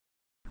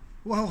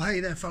Well, hey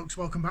there folks,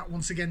 welcome back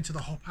once again to the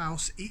Hop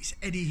House. It's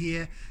Eddie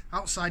here,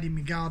 outside in my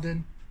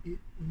garden, with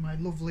my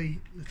lovely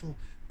little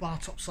bar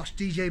top slash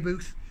DJ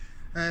booth.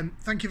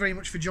 Thank you very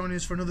much for joining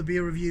us for another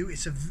beer review.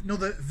 It's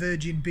another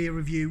virgin beer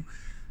review.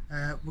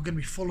 We're going to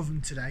be full of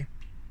them today.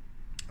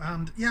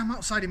 And yeah, I'm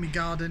outside in my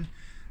garden,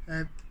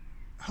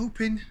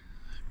 hoping,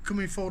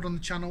 coming forward on the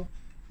channel,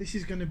 this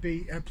is going to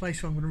be a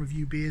place where I'm going to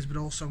review beers, but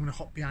also I'm going to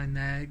hop behind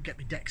there, get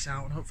my decks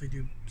out and hopefully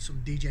do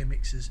some DJ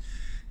mixes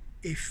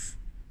if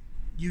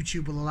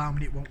YouTube will allow me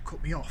and it won't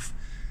cut me off.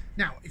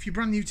 Now, if you're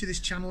brand new to this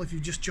channel, if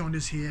you've just joined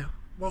us here,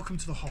 welcome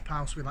to the Hop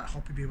House. We like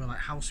hoppy beer, we like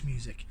house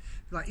music.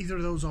 If you like either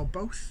of those or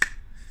both,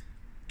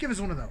 give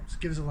us one of those.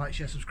 Give us a like,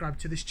 share, subscribe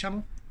to this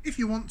channel. If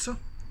you want to,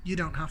 you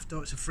don't have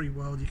to. It's a free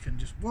world. You can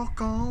just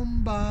walk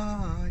on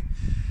by.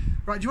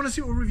 Right, do you want to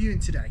see what we're reviewing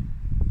today?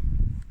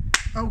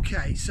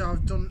 Okay, so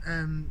I've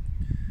done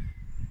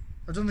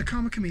the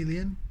Karma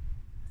Chameleon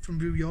from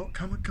New York.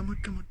 Come on.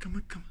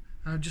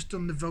 And I've just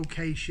done the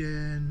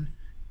Vocation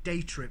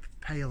Day Trip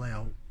Pale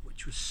Ale,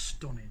 which was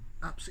stunning.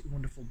 Absolutely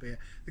wonderful beer.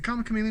 The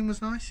Karma Chameleon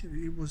was nice.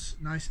 It was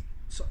nice,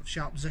 sort of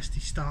sharp,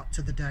 zesty start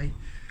to the day.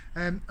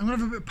 I'm going to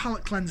have a bit of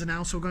palate cleanser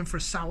now, so we're going for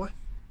a sour.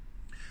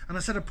 And I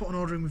said I'd put an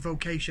order in with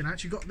Vocation. I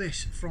actually got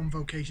this from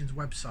Vocation's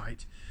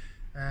website,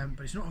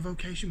 but it's not a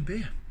Vocation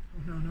beer.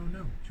 Oh, no. Do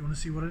you want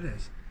to see what it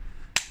is?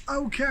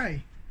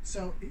 Okay,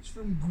 so it's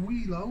from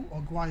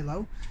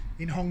Gweilo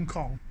in Hong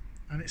Kong,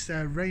 and it's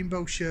their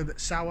Rainbow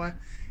Sherbet Sour.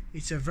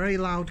 It's a very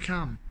loud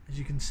can, as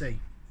you can see.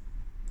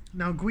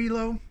 Now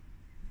Gweilo,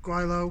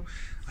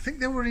 I think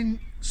they were in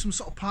some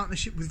sort of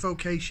partnership with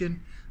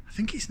Vocation. I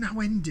think it's now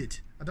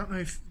ended. I don't know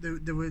if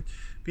they were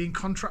being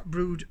contract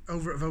brewed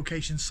over at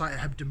Vocation's site at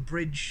Hebden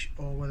Bridge,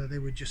 or whether they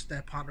were just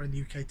their partner in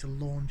the UK to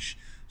launch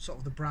sort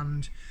of the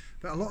brand.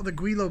 But a lot of the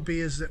Gweilo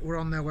beers that were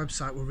on their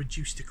website were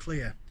reduced to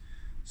clear.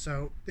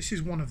 So this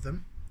is one of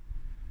them.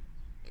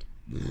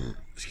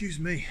 Excuse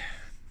me.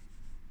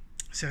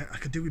 So I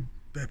could do with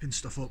burping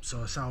stuff up, so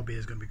a sour beer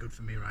is going to be good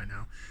for me right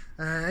now.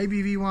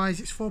 ABV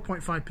wise, it's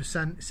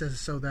 4.5%. It says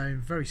so there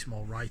in very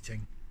small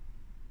writing.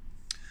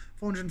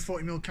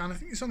 440ml can. I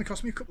think it's only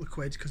cost me a couple of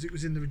quid because it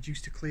was in the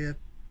reduced to clear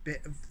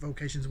bit of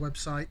Vocation's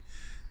website.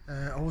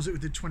 Or was it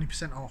with the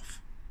 20%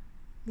 off?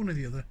 One or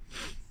the other.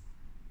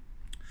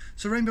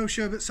 So Rainbow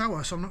Sherbet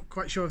Sour. So I'm not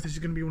quite sure if this is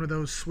going to be one of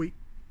those sweet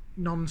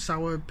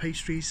non-sour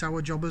pastry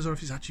sour jobbers, or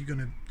if it's actually going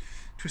to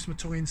twist my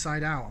tongue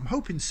inside out. I'm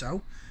hoping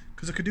so,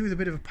 because I could do with a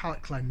bit of a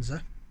palate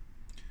cleanser.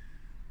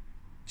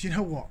 Do you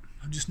know what?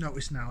 I've just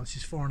noticed now, this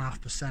is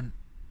 4.5%.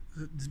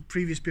 The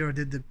previous beer I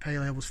did, the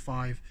pale ale, was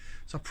 5,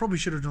 so I probably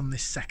should have done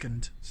this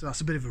second, so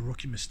that's a bit of a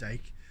rookie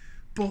mistake,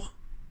 but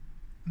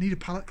I need a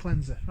palate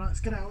cleanser. Right, let's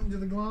get out into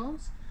the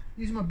glass.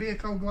 Using my beer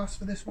cold glass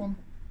for this one.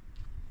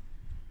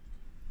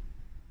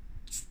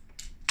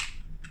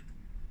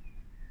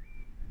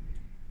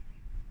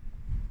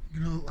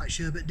 Gonna look like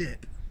sherbet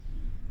dip.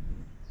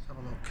 Let's have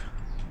a look.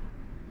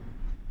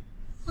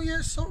 Oh yeah,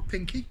 it's sort of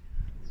pinky.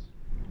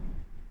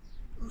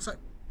 Looks like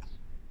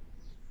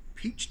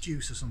peach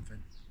juice or something.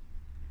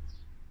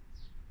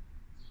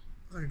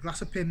 Looks like a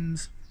glass of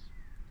pins.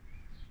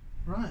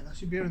 Right,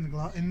 that's your beer in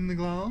the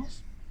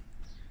glass.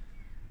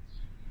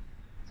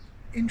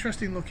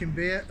 Interesting looking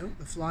beer. Oh,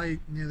 the fly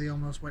nearly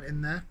almost went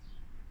in there.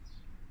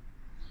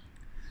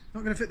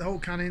 Not going to fit the whole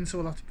can in, so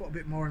we'll have to put a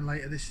bit more in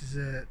later. This is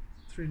a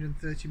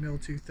 330ml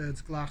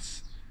 2/3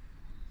 glass.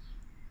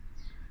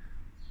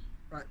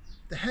 Right,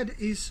 the head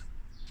is,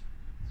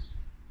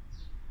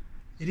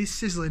 it is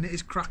sizzling, it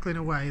is crackling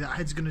away. That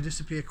head's going to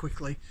disappear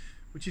quickly,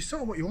 which is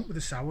sort of what you want with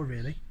a sour,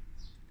 really.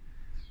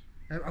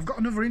 I've got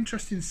another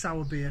interesting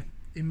sour beer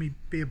in my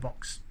beer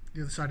box,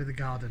 the other side of the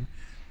garden,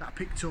 that I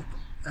picked up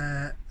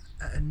at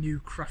a new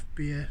craft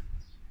beer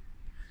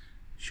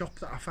shop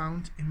that I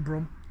found in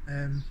Brum.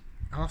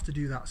 I'll have to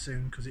do that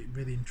soon because it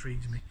really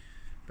intrigues me.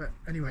 But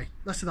anyway,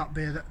 less of that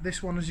beer.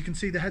 This one, as you can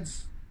see, the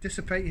head's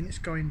dissipating, it's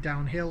going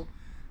downhill.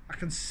 I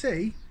can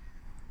see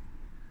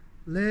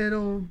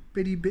little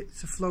bitty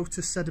bits of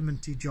floater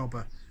sedimenty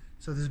jobber,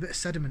 so there's a bit of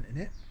sediment in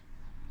it.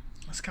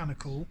 That's kind of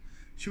cool.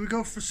 Should we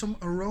go for some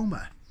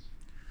aroma?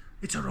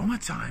 It's aroma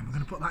time. We're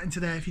going to put that into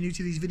there. If you're new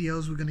to these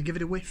videos, we're going to give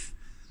it a whiff,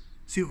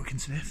 see what we can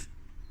sniff.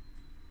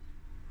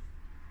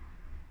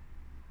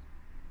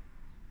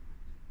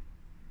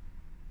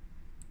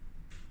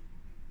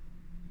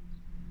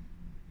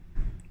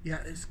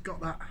 Yeah, it's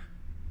got that.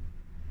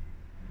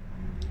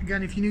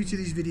 Again, if you're new to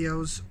these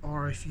videos,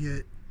 or if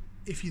you're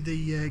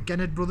the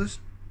Gennard brothers,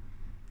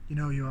 you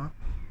know who you are.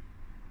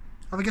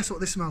 Have a guess what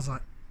this smells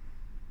like.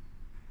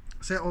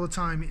 I say it all the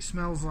time. It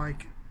smells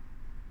like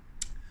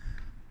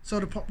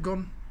soda pop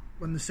gun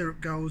when the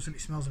syrup goes, and it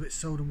smells a bit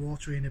soda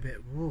watery and a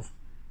bit. Whoa.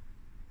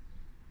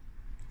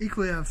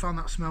 Equally, I found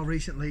that smell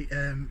recently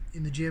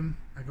in the gym.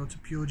 I go to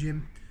Pure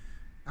Gym,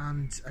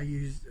 and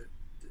I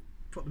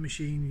put the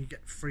machine. You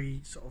get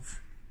free sort of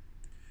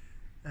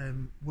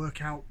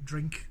workout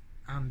drink,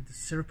 and the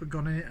syrup had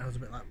gone in it. I was a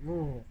bit like,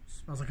 whoa,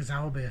 smells like a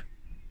sour beer.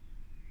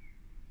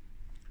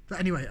 But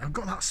anyway, I've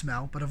got that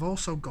smell, but I've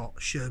also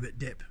got sherbet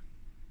dip.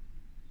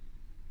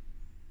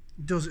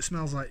 It does, it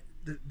smells like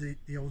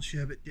the old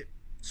sherbet dip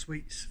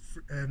sweets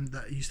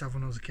that I used to have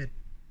when I was a kid.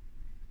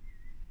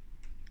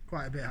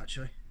 Quite a bit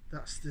actually.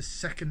 That's the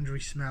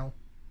secondary smell.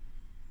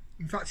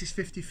 In fact, it's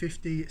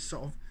 50-50. It's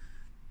sort of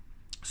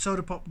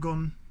soda pop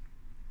gone,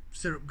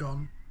 syrup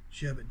gone,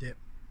 sherbet dip,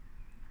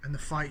 and they're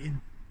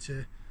fighting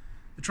to.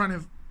 They're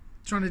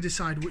trying to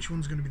decide which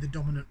one's going to be the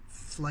dominant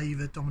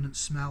flavour, dominant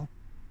smell.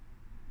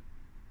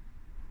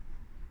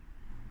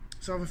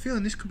 So I have a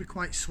feeling this could be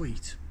quite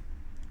sweet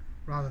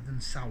rather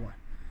than sour.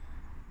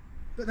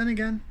 But then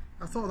again,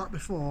 I thought of that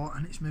before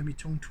and it's made me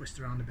tongue twist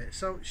around a bit.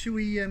 So should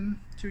we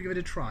give it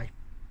a try?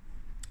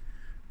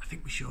 I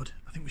think we should.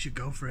 I think we should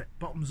go for it.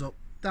 Bottoms up,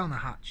 down the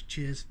hatch.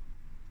 Cheers.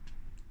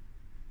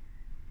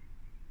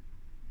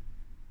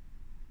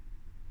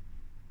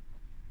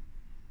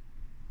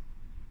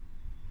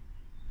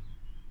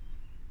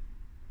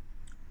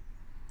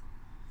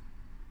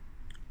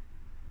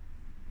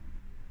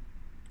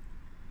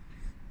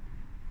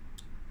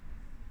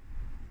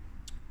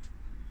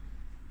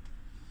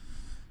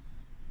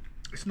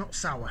 It's not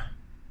sour.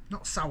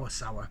 Not sour.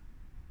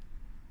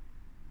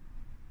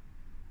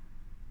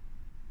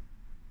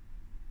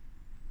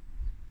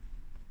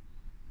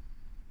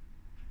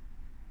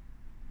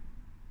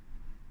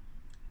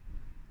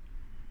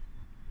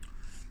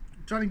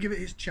 I'm trying to give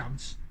it its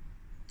chance.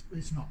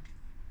 It's not.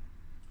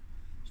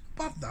 It's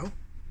not bad though.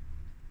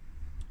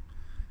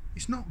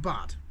 It's not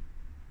bad.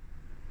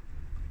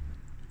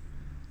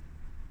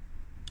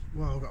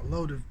 Well, I've got a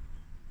load of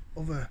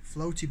other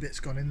floaty bits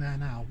gone in there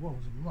now. Whoa,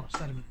 there's a lot of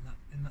sediment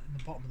in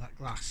the bottom of that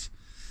glass.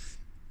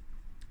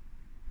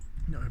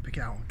 I'm not going to pick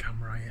it out on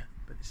camera here,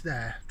 but it's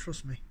there.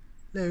 Trust me.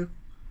 No,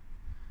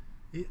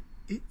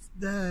 it's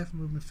there. If I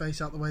move my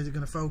face out the way, is it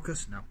going to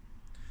focus? No.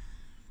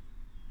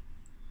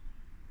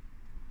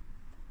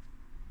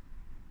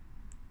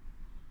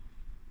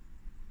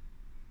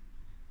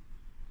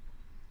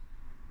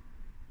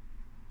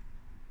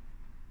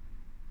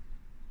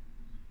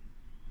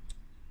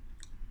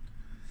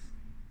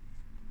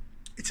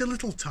 It's a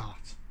little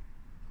tart.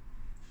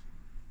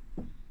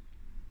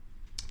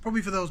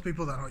 Probably for those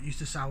people that are not used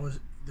to sours,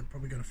 they're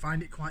probably going to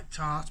find it quite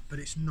tart, but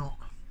it's not.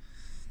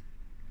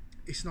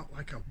 It's not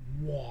like a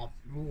wah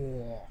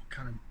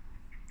kind of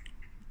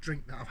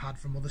drink that I've had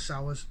from other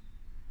sours.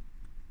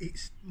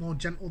 It's more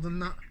gentle than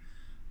that.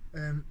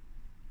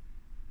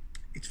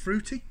 It's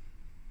fruity.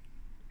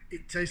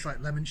 It tastes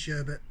like lemon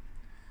sherbet.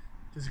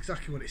 Does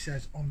exactly what it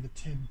says on the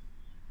tin.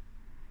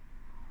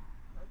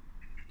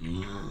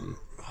 Oh,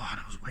 and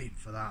I was waiting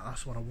for that.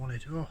 That's what I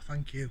wanted. Oh,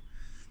 thank you.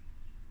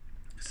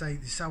 Say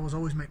the sours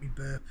always make me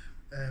burp.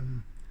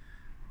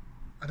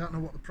 I don't know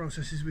what the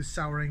process is with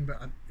souring, but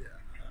I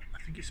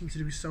think it's something to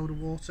do with soda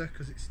water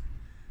because it's.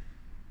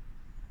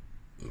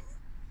 Oh,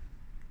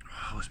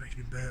 always makes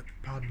me burp.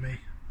 Pardon me.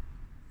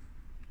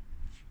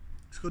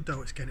 It's good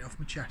though. It's getting it off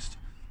my chest.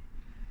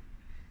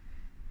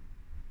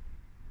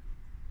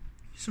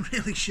 It's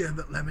really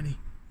sherbet lemony.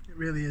 It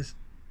really is.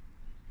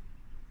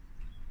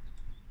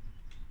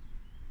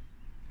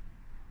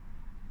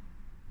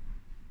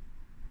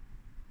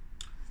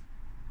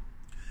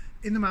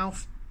 In the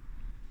mouth,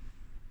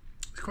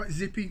 it's quite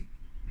zippy.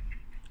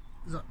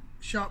 There's that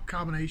sharp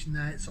carbonation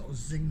there. It sort of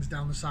zings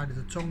down the side of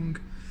the tongue.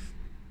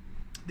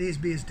 These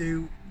beers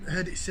do. I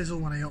heard it sizzle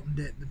when I opened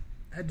it. The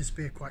head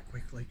disappeared quite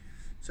quickly,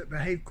 so it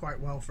behaved quite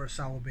well for a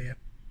sour beer.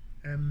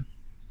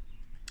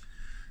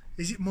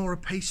 Is it more a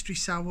pastry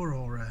sour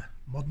or a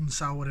modern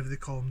sour, whatever they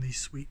call them,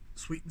 these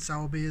sweet and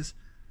sour beers?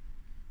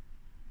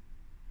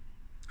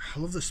 I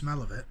love the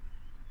smell of it.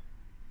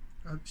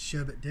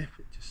 Sherbet dip.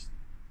 It just.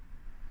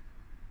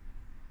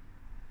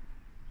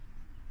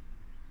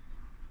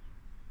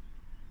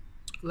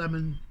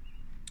 Lemon,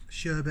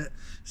 sherbet,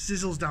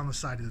 sizzles down the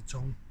side of the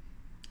tongue.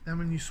 Then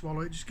when you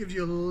swallow it, just gives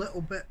you a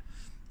little bit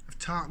of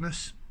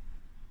tartness,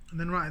 and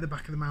then right at the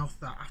back of the mouth,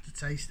 that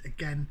aftertaste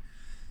again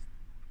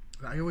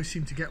that I always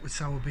seem to get with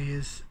sour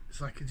beers. It's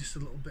like just a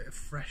little bit of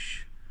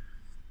fresh,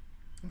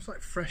 almost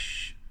like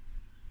fresh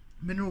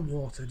mineral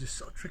water, just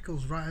sort of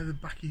trickles right at the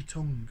back of your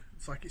tongue.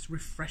 It's like it's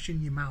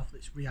refreshing your mouth.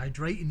 It's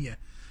rehydrating you.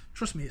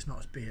 Trust me, it's not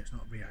as beer. It's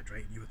not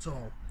rehydrating you at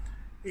all.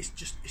 It's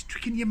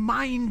tricking your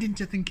mind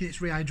into thinking it's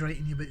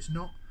rehydrating you, but it's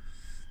not.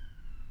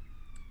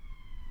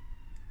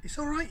 It's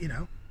alright, you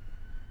know.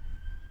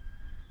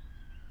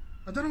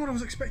 I don't know what I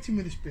was expecting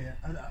with this beer.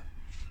 I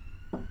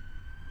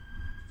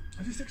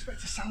just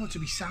expect a sour to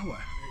be sour.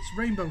 It's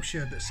Rainbow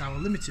Sherbet Sour,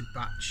 limited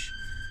batch.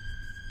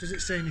 Does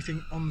it say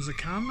anything on the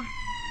can?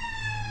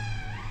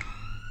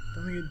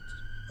 Don't think it...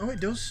 Oh, it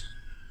does.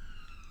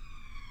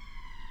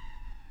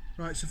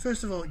 Right, so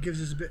first of all, it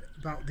gives us a bit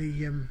about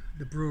the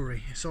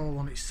brewery. It's all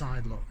on its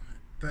side, look.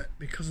 But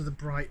because of the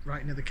bright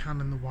writing of the can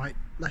and the white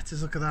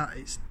letters, look at that.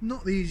 It's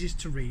not the easiest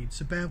to read,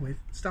 so bear with.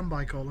 Stand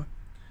by, caller.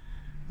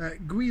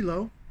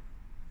 Gweilo,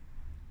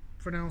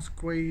 pronounced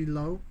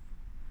Gweilo.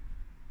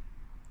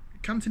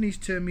 Cantonese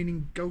term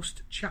meaning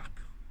ghost chap.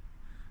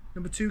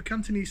 Number 2,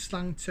 Cantonese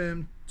slang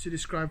term to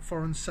describe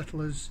foreign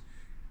settlers,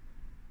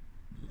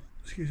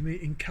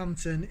 in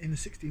Canton in the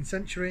 16th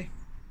century.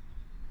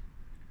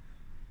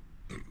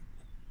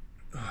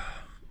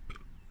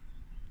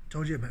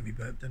 Told you it made me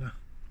burp, didn't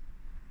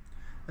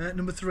I?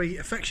 Number 3,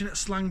 affectionate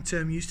slang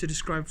term used to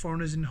describe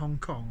foreigners in Hong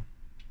Kong.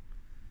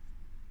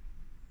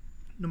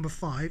 Number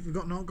 5, we've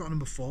not got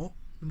number 4.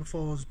 Number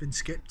 4 has been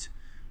skipped.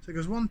 So it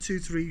goes 1, 2,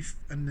 3,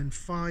 and then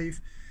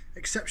 5.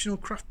 Exceptional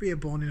craft beer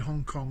born in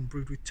Hong Kong,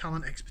 brewed with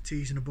talent,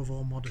 expertise, and above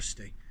all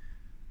modesty.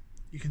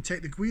 You can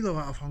take the Gweilo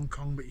out of Hong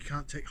Kong, but you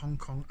can't take Hong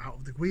Kong out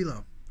of the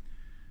Gweilo.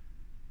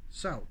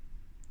 So,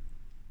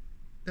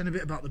 then a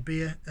bit about the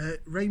beer.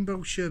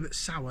 Rainbow Sherbet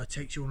Sour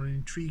takes you on an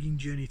intriguing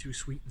journey through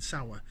sweet and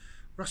sour.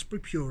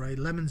 Raspberry puree,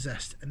 lemon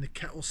zest, and the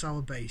kettle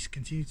sour base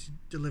continue to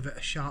deliver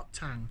a sharp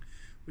tang,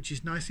 which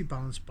is nicely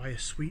balanced by a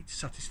sweet,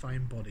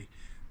 satisfying body.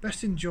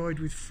 Best enjoyed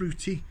with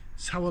fruity,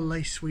 sour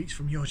lace sweets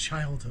from your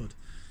childhood.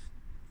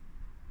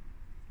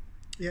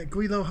 Yeah,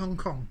 Gweilo, Hong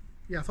Kong.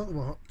 Yeah, I thought they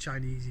were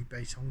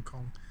Chinese-based Hong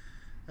Kong.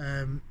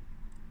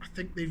 I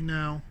think they've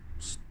now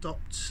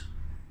stopped.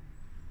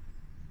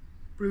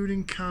 Brewed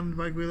and canned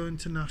by Gweilo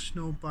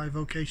International by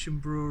Vocation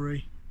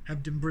Brewery,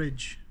 Hebden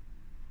Bridge.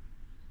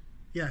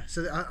 Yeah,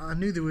 so I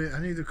knew they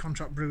were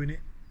contract brewing it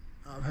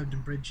out of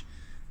Hebden Bridge.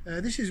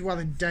 This is well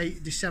in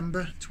date,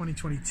 December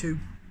 2022.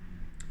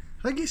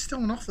 I think it's still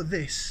an offer,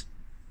 this,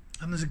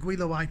 and there's a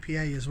Gweilo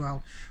IPA as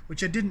well,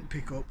 which I didn't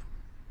pick up.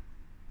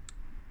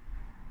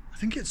 I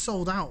think it's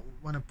sold out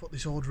when I put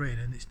this order in,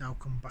 and it's now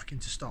come back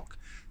into stock.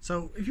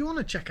 So if you want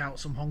to check out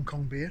some Hong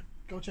Kong beer,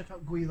 go check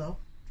out Gweilo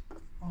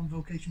on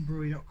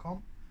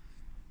vocationbrewery.com.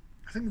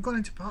 I think we've gone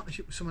into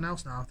partnership with someone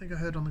else now. I think I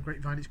heard on the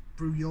grapevine it's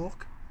Brew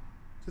York.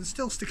 So they're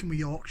still sticking with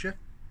Yorkshire.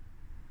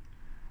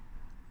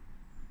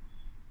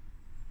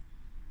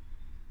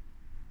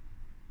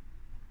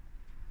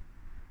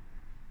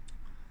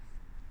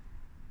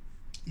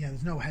 Yeah,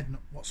 there's no head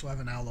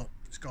whatsoever now, look.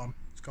 It's gone.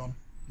 It's gone.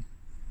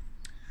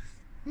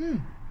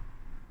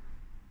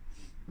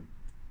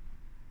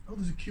 Oh,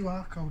 there's a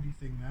QR codey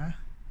thing there.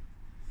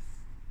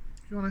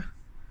 If you want to...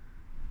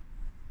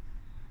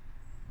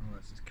 Oh,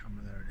 that's this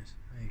camera, there it is.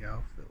 There you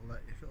go.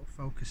 If it'll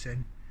focus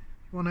in.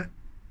 If you want to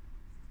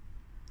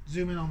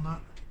zoom in on that,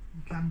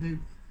 you can do.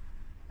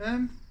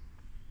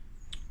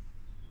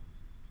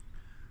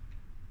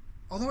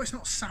 Although it's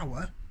not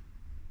sour,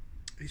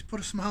 it's put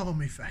a smile on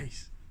my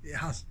face. It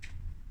has.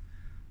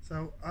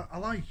 So I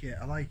like it.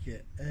 I like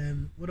it.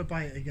 Would I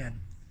buy it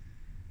again?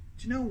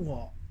 Do you know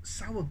what?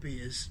 Sour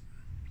beers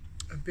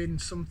have been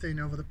something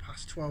over the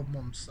past 12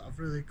 months that I've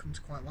really come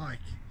to quite like.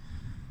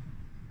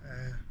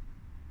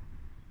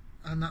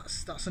 And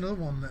that's another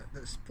one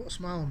that's put a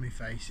smile on my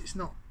face. It's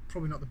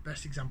probably not the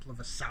best example of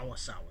a sour,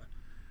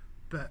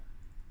 but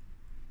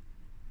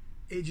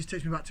it just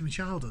takes me back to my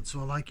childhood,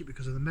 so I like it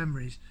because of the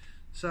memories.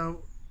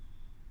 So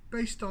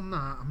based on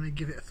that, I'm going to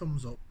give it a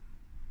thumbs up.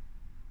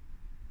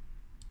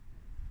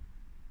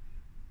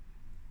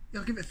 Yeah,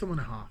 I'll give it a thumb and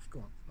a half. Go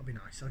on, I'll be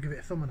nice. I'll give it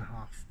a thumb and a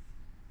half.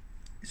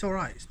 It's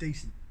alright, it's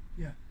decent.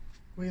 Yeah.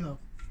 Gweilo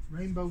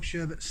Rainbow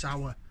Sherbet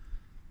Sour.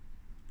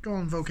 Go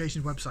on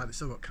Vocation's website, they've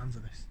still got cans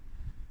of this.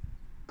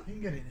 You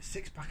can get it in a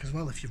 6-pack as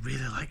well if you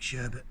really like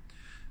sherbet.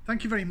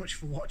 Thank you very much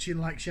for watching.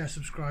 Like, share,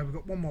 subscribe. We've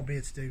got one more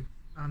beer to do,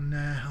 and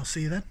I'll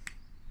see you then.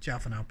 Ciao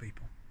for now,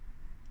 people.